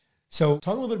 absolutely. So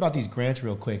talk a little bit about these grants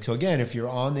real quick. So again, if you're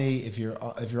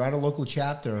at a local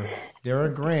chapter, there are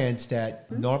grants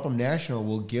that NARPM National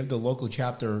will give the local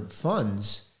chapter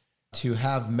funds to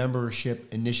have membership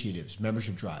initiatives,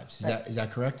 membership drives. Is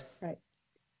that correct? Right.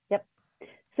 Yep.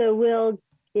 So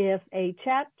if a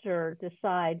chapter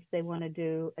decides they want to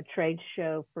do a trade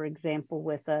show, for example,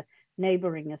 with a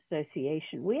neighboring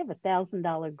association, we have a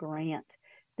 $1,000 grant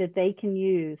that they can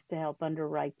use to help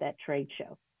underwrite that trade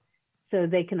show. So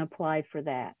they can apply for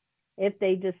that. If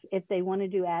they want to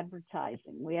do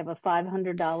advertising, we have a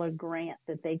 $500 grant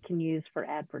that they can use for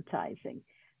advertising.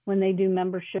 When they do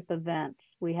membership events,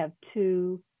 we have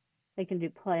they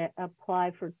can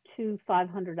apply for 2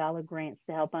 $500 grants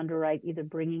to help underwrite, either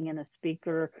bringing in a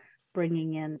speaker,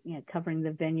 bringing in, covering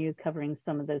the venue, covering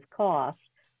some of those costs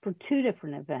for 2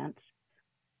 different events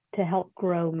to help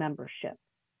grow membership.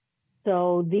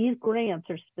 So these grants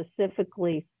are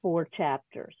specifically for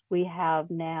chapters. We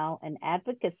have now an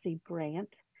advocacy grant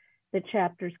that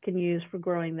chapters can use for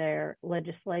growing their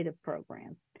legislative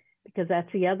program, because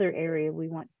that's the other area we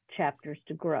want chapters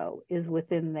to grow, is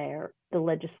within the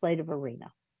legislative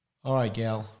arena. All right,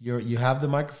 Gail, you have the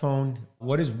microphone.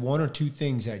 What is 1 or 2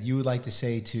 things that you would like to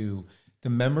say to the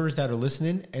members that are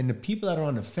listening and the people that are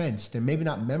on the fence? They're maybe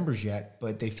not members yet,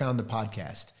 but they found the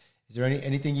podcast. Is there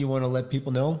anything you want to let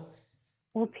people know?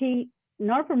 Well, Pete,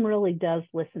 NARPM really does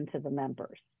listen to the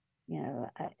members.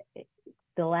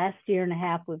 The last year and a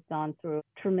half, we've gone through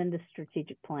a tremendous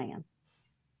strategic plan.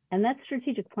 And that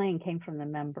strategic plan came from the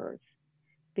members,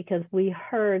 because we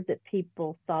heard that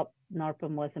people thought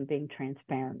NARPM wasn't being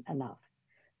transparent enough.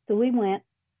 So we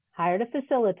hired a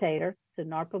facilitator, so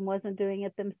NARPM wasn't doing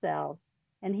it themselves,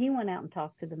 and he went out and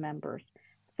talked to the members,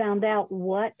 found out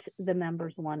what the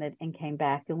members wanted, and came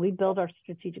back, and we built our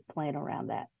strategic plan around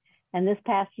that. And this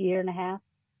past year and a half,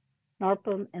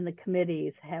 NARPM and the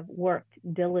committees have worked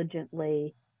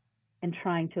diligently in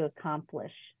trying to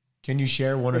accomplish. Can you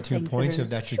share 1 or 2 points of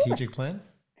that strategic plan?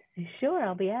 Sure,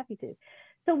 I'll be happy to.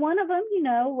 So one of them,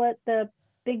 what the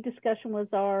big discussion was,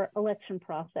 our election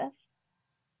process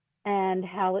and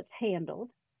how it's handled.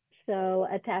 So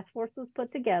a task force was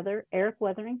put together. Eric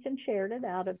Weatherington chaired it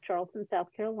out of Charleston, South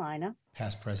Carolina.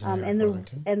 Past president Eric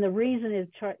Weatherington. And the reason is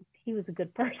he was a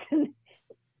good person.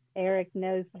 Eric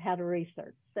knows how to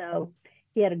research. So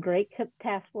he had a great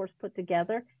task force put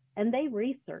together, and they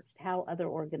researched how other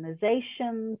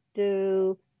organizations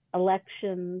do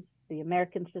elections, the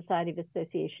American Society of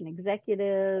Association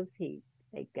Executives.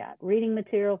 They got reading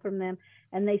material from them,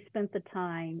 and they spent the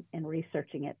time in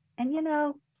researching it. And,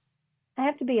 I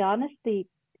have to be honest, the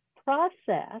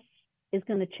process is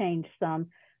going to change some,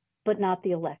 but not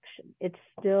the election. It's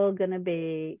still going to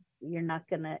be, you're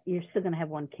still going to have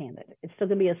one candidate. It's still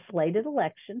going to be a slated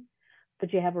election,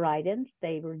 but you have write-ins.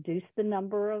 They reduced the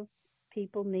number of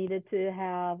people needed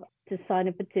to sign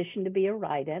a petition to be a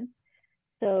write-in.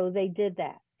 So they did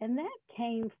that. And that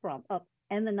came from,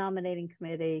 and the nominating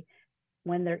committee,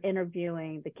 when they're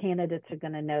interviewing, the candidates are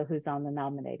going to know who's on the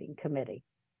nominating committee.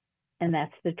 And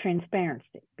that's the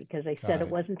transparency, because they said it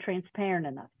wasn't transparent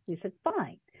enough. We said,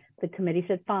 fine. The committee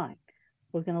said, fine.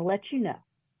 We're going to let you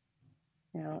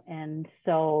know. And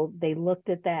so they looked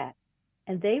at that,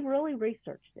 and they really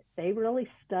researched it. They really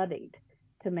studied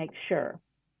to make sure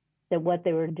that what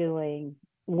they were doing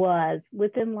was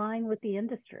within line with the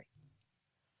industry.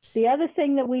 The other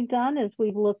thing that we've done is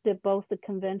we've looked at both the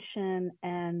convention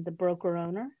and the broker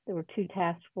owner. There were 2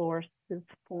 task forces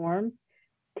formed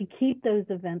to keep those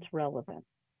events relevant.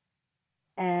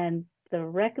 And the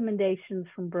recommendations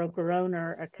from broker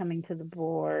owner are coming to the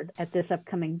board at this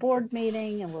upcoming board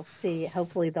meeting, and we'll see.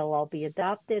 Hopefully they'll all be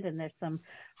adopted, and there's some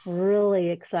really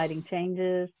exciting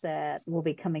changes that will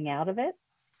be coming out of it.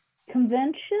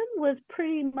 Convention was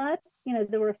pretty much,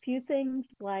 there were a few things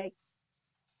like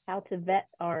how to vet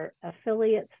our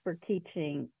affiliates for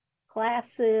teaching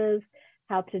classes,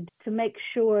 how to make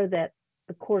sure that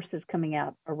the courses coming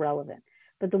out are relevant.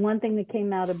 But the one thing that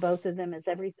came out of both of them is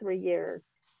every 3 years,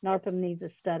 NARPM needs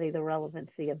to study the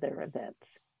relevancy of their events.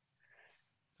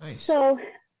 Nice. So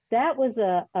that was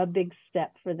a big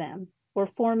step for them. We're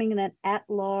forming an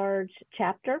at-large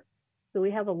chapter. So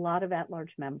we have a lot of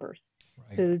at-large members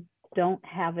who don't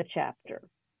have a chapter.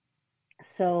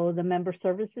 So the Member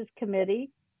Services Committee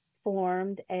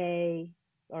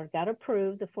got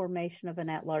approved the formation of an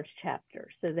at-large chapter.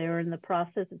 So they're in the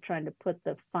process of trying to put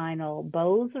the final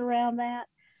bows around that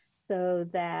so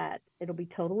that it'll be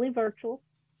totally virtual.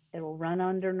 It'll run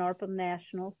under NARPM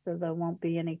National, so there won't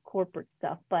be any corporate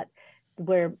stuff, but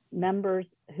where members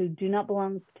who do not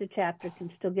belong to chapter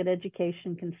can still get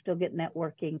education, can still get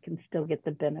networking, can still get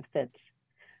the benefits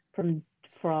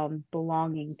from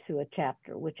belonging to a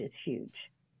chapter, which is huge.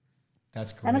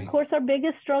 That's great. And of course, our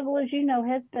biggest struggle, as you know,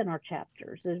 has been our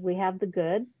chapters. Is we have the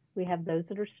good, we have those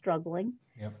that are struggling,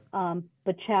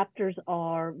 but chapters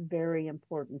are very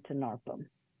important to NARPM.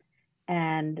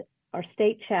 And our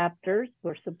state chapters,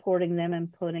 we're supporting them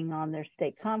and putting on their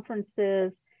state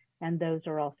conferences, and those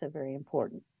are also very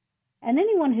important. And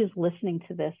anyone who's listening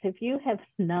to this, if you have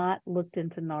not looked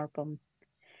into NARPM,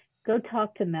 go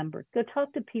talk to members, go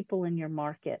talk to people in your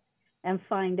market and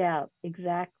find out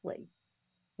exactly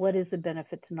what is the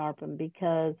benefit to NARPM,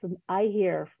 because I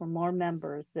hear from more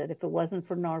members that if it wasn't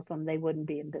for NARPM, they wouldn't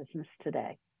be in business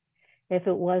today. If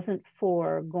it wasn't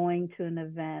for going to an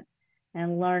event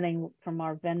and learning from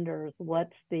our vendors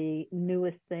what's the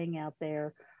newest thing out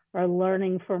there, or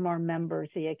learning from our members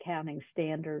the accounting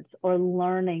standards, or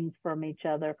learning from each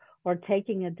other, or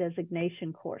taking a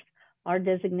designation course. Our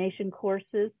designation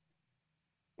courses,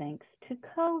 thanks to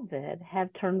COVID, have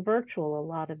turned virtual, a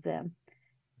lot of them.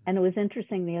 And it was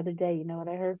interesting the other day, you know what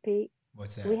I heard, Pete?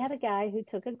 What's that? We had a guy who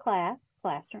took a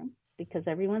classroom, because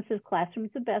everyone says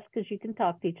classroom's the best because you can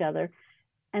talk to each other.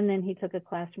 And then he took a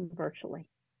classroom virtually.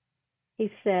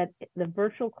 He said the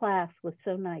virtual class was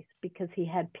so nice because he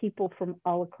had people from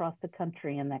all across the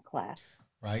country in that class.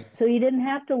 Right. So he didn't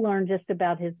have to learn just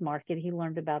about his market. He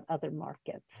learned about other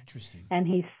markets. Interesting. And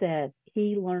he said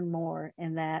he learned more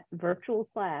in that virtual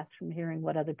class from hearing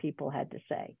what other people had to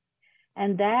say.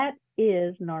 And that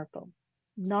is NARPM.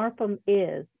 NARPM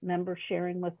is members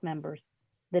sharing with members,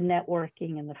 the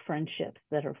networking and the friendships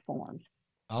that are formed.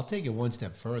 I'll take it one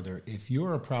step further. If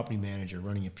you're a property manager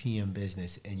running a PM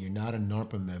business and you're not a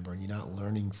NARPM member and you're not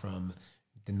learning from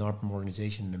the NARPM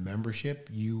organization and the membership,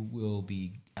 you will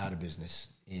be out of business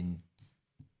in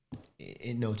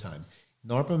no time.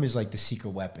 NARPM is like the secret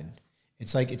weapon.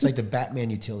 It's like the Batman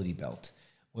utility belt.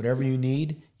 Whatever you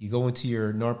need, you go into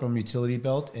your NARPM utility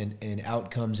belt and out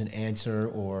comes an answer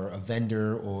or a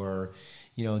vendor or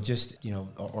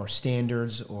or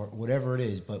standards or whatever it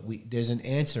is, but there's an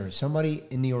answer. Somebody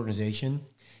in the organization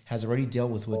has already dealt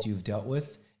with what you've dealt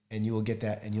with, and you will get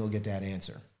that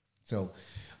answer. So,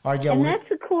 all right, Gail. And that's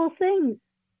the cool thing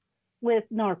with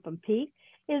NARPM, Pete,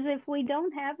 is if we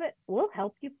don't have it, we'll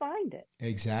help you find it.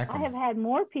 Exactly. I have had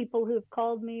more people who have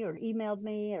called me or emailed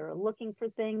me or are looking for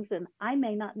things, and I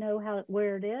may not know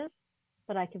where it is,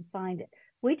 but I can find it.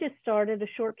 We just started a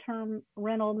short-term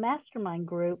rental mastermind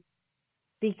group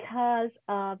because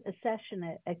of a session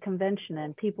at a convention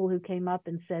and people who came up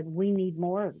and said, we need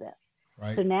more of this.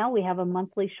 Right. So now we have a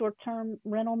monthly short-term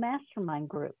rental mastermind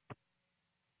group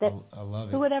that I love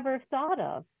it. Who would ever have thought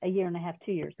of a year and a half,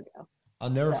 2 years ago?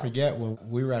 I'll never forget when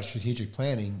we were at strategic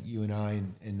planning, you and I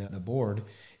and the board,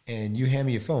 and you hand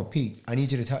me your phone. Pete, I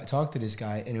need you to talk to this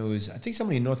guy. And it was, I think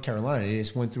somebody in North Carolina. They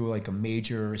just went through like a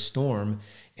major storm,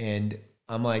 and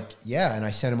I'm like, yeah. And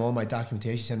I sent him all my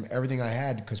documentation, sent him everything I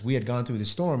had because we had gone through the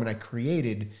storm, and I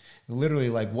created literally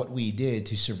like what we did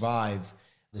to survive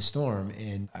the storm.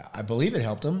 And I believe it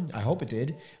helped him. I hope it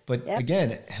did. But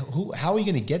again, how are you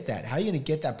going to get that? How are you going to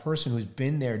get that person who's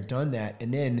been there, done that,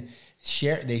 and then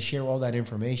share all that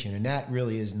information? And that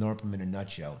really is NARPM in a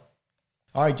nutshell.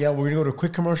 All right, Gail, we're going to go to a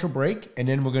quick commercial break, and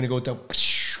then we're going to go to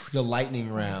the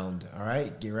lightning round. All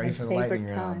right, get ready for the lightning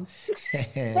round.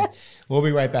 We'll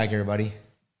be right back, everybody.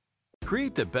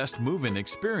 Create the best move-in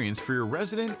experience for your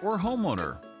resident or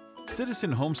homeowner.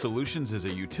 Citizen Home Solutions is a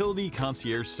utility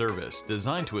concierge service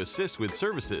designed to assist with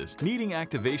services needing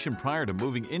activation prior to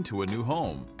moving into a new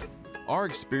home. Our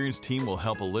experienced team will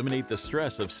help eliminate the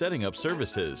stress of setting up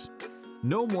services.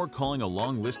 No more calling a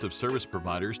long list of service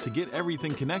providers to get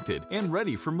everything connected and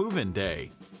ready for move-in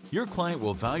day. Your client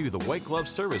will value the white glove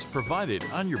service provided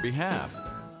on your behalf.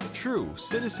 True,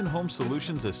 Citizen Home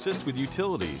Solutions assist with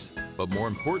utilities, but more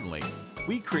importantly,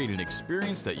 we create an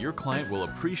experience that your client will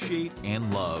appreciate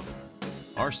and love.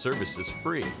 Our service is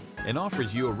free and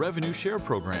offers you a revenue share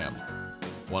program.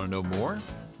 Want to know more?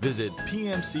 Visit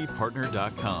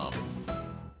pmcpartner.com.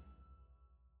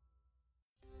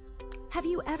 Have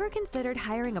you ever considered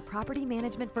hiring a property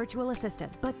management virtual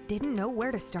assistant but didn't know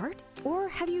where to start? Or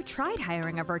have you tried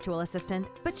hiring a virtual assistant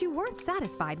but you weren't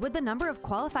satisfied with the number of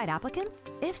qualified applicants?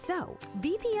 If so,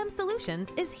 VPM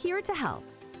Solutions is here to help.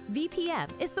 VPM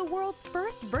is the world's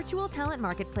first virtual talent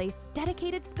marketplace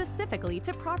dedicated specifically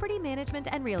to property management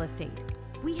and real estate.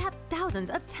 We have thousands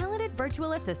of talented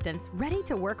virtual assistants ready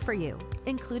to work for you,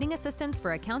 including assistants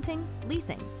for accounting,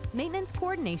 leasing, maintenance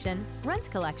coordination, rent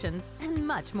collections, and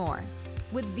much more.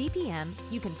 With VPM,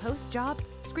 you can post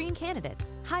jobs, screen candidates,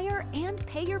 hire and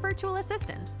pay your virtual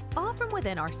assistants, all from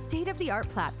within our state-of-the-art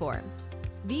platform.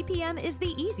 VPM is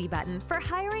the easy button for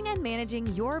hiring and managing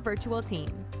your virtual team.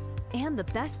 And the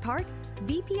best part,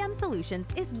 VPM Solutions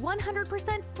is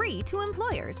 100% free to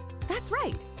employers. That's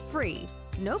right, free.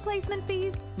 No placement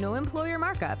fees, no employer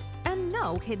markups, and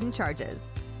no hidden charges.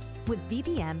 With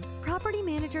VPM, property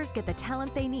managers get the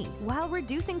talent they need while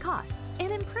reducing costs and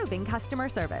improving customer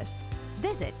service.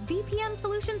 Visit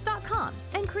vpmsolutions.com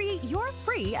and create your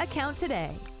free account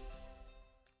today.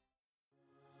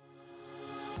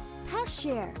 Pest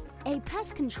Share, a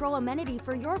pest control amenity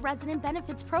for your resident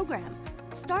benefits program,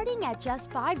 starting at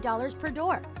just $5 per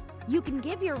door. You can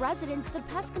give your residents the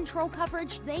pest control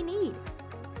coverage they need.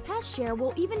 Pest Share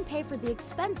will even pay for the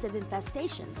expensive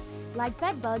infestations like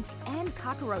bedbugs and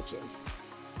cockroaches.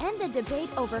 End the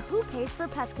debate over who pays for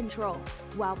pest control,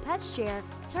 while Pest Share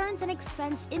turns an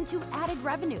expense into added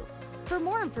revenue. For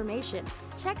more information,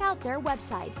 check out their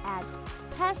website at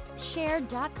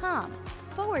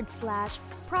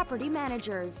pestshare.com/property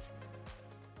managers.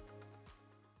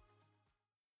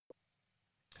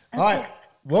 All right.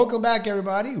 Welcome back,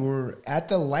 everybody. We're at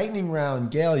the lightning round.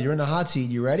 Gail, you're in the hot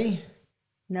seat. You ready?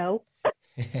 No.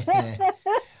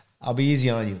 I'll be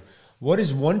easy on you. What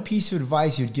is one piece of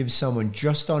advice you'd give someone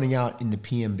just starting out in the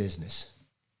PM business?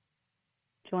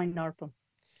 Join NARPM.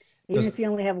 Even if you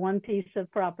only have one piece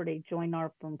of property, join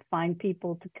NARPM. Find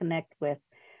people to connect with.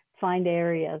 Find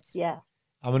areas. Yeah.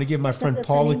 I'm going to give my friend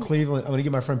Paula Cleveland.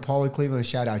 A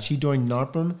shout out. She joined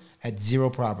NARPM at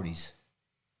 0 properties.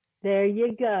 There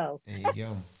you go. There you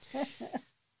go.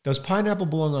 Does pineapple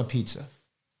belong on pizza?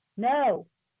 No.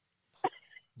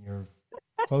 You're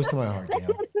close to my heart, Gail.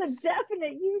 It's a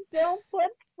definite. You don't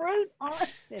put fruit on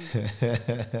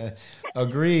it.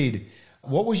 Agreed.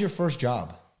 What was your first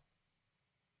job?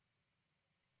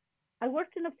 I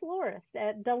worked in a florist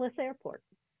at Dulles Airport.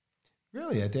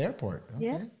 Really? At the airport? Okay.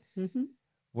 Yeah. Mm-hmm.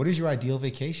 What is your ideal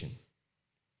vacation?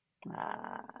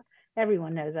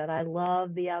 Everyone knows that. I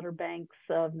love the Outer Banks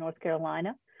of North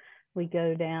Carolina. We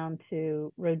go down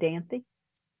to Rodanthe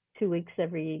 2 weeks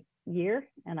every year,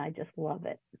 and I just love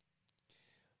it.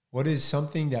 What is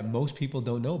something that most people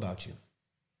don't know about you?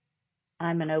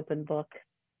 I'm an open book.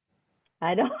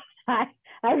 I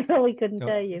really couldn't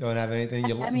tell you. Don't have anything.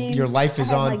 Your life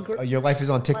is on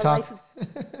TikTok.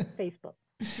 Facebook.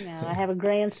 I have a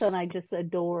grandson. I just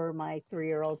adore my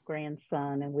 3-year-old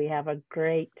grandson, and we have a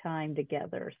great time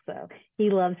together. So he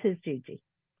loves his Gigi.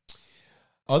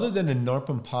 Other than a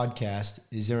NARPM podcast,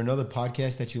 is there another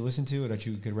podcast that you listen to or that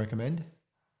you could recommend?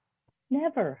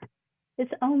 Never.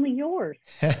 It's only yours.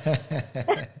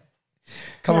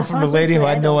 Coming from the lady who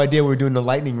had no idea we were doing the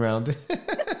lightning round.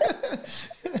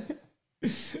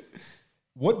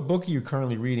 What book are you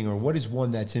currently reading, or what is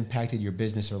one that's impacted your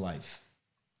business or life?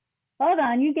 Hold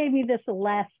on. You gave me this the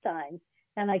last time,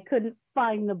 and I couldn't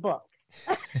find the book.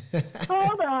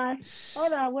 Hold on.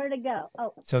 Where'd it go?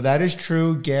 Oh. So that is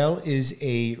true. Gail is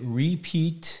a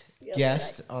repeat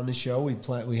guest on the show.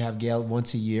 We have Gail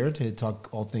once a year to talk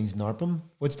all things NARPM.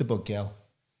 What's the book, Gail?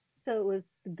 So it was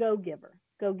Go Giver.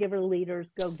 Go Giver Leaders,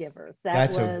 Go Givers.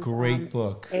 That's a great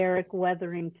book. Eric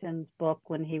Wetherington's book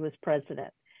when he was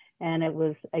president. And it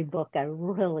was a book I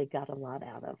really got a lot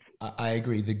out of. I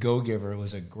agree. The Go Giver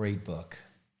was a great book.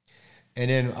 And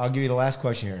then I'll give you the last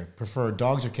question here. Prefer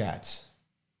dogs or cats?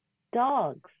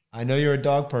 Dogs. I know you're a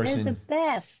dog person. They're the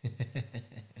best.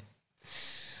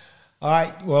 All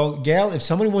right. Well, Gail, if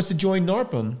somebody wants to join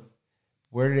NARPM,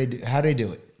 how do they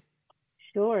do it?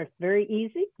 Sure. It's very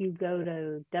easy. You go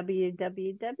to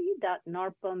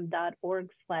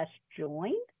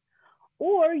www.narpm.org/join,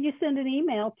 or you send an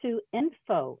email to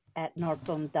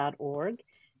info@narpm.org,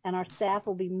 and our staff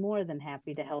will be more than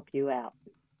happy to help you out.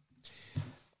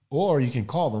 Or you can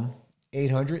call them,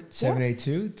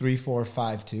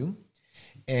 800-782-3452.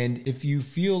 And if you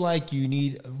feel like you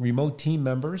need remote team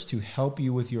members to help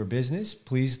you with your business,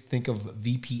 please think of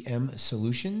VPM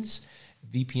Solutions,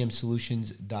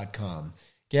 vpmsolutions.com.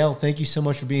 Gail, thank you so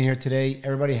much for being here today.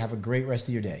 Everybody have a great rest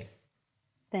of your day.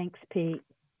 Thanks, Pete.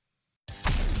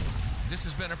 This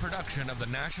has been a production of the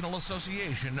National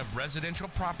Association of Residential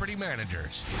Property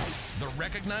Managers, the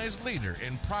recognized leader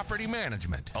in property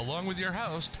management, along with your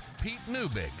host, Pete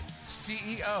Neubig,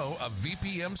 CEO of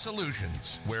VPM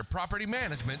Solutions, where property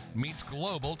management meets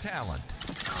global talent.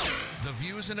 The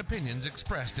views and opinions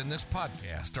expressed in this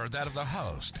podcast are that of the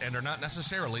host and are not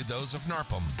necessarily those of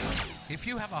NARPM. If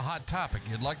you have a hot topic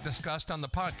you'd like discussed on the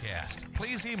podcast,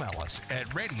 please email us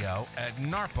at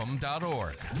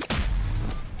radio@narpm.org.